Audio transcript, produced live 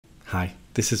Hi,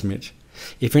 this is Mitch.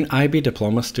 If you're an IB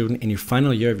diploma student in your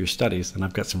final year of your studies, then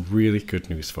I've got some really good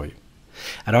news for you.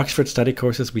 At Oxford Study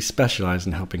Courses, we specialize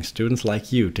in helping students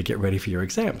like you to get ready for your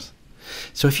exams.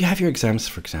 So if you have your exams,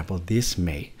 for example, this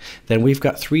May, then we've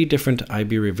got 3 different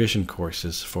IB revision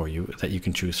courses for you that you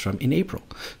can choose from in April.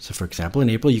 So for example, in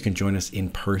April, you can join us in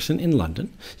person in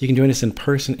London, you can join us in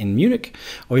person in Munich,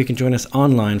 or you can join us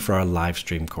online for our live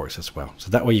stream course as well. So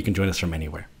that way you can join us from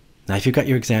anywhere. Now, if you've got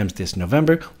your exams this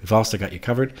November, we've also got you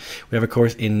covered. We have a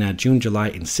course in June, July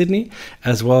in Sydney,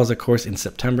 as well as a course in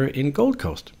September in Gold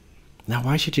Coast. Now,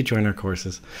 why should you join our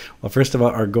courses? Well, first of all,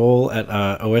 our goal at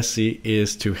OSC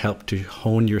is to help to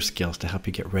hone your skills, to help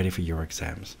you get ready for your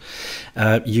exams.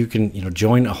 You can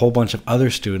join a whole bunch of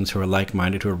other students who are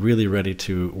like-minded, who are really ready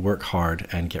to work hard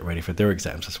and get ready for their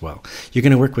exams as well. You're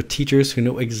going to work with teachers who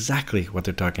know exactly what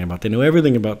they're talking about. They know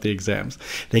everything about the exams.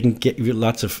 They can get you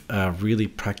lots of really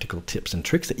practical tips and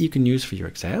tricks that you can use for your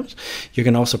exams. You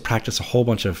can also practice a whole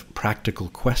bunch of practical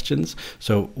questions.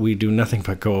 So we do nothing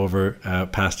but go over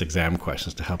past exam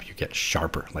questions to help you get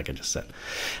sharper, like I just said.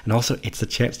 And also, it's a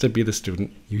chance to be the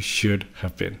student you should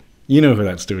have been. You know who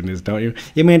that student is, don't you?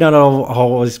 You may not have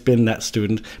always been that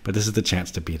student, but this is the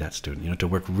chance to be that student, to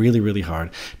work really, really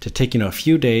hard, to take, a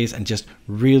few days and just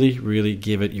really, really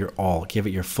give it your all, give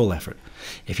it your full effort.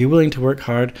 If you're willing to work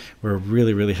hard, we're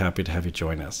really, really happy to have you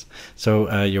join us.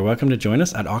 So you're welcome to join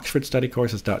us at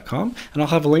oxfordstudycourses.com, and I'll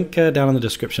have a link down in the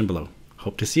description below.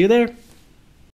 Hope to see you there.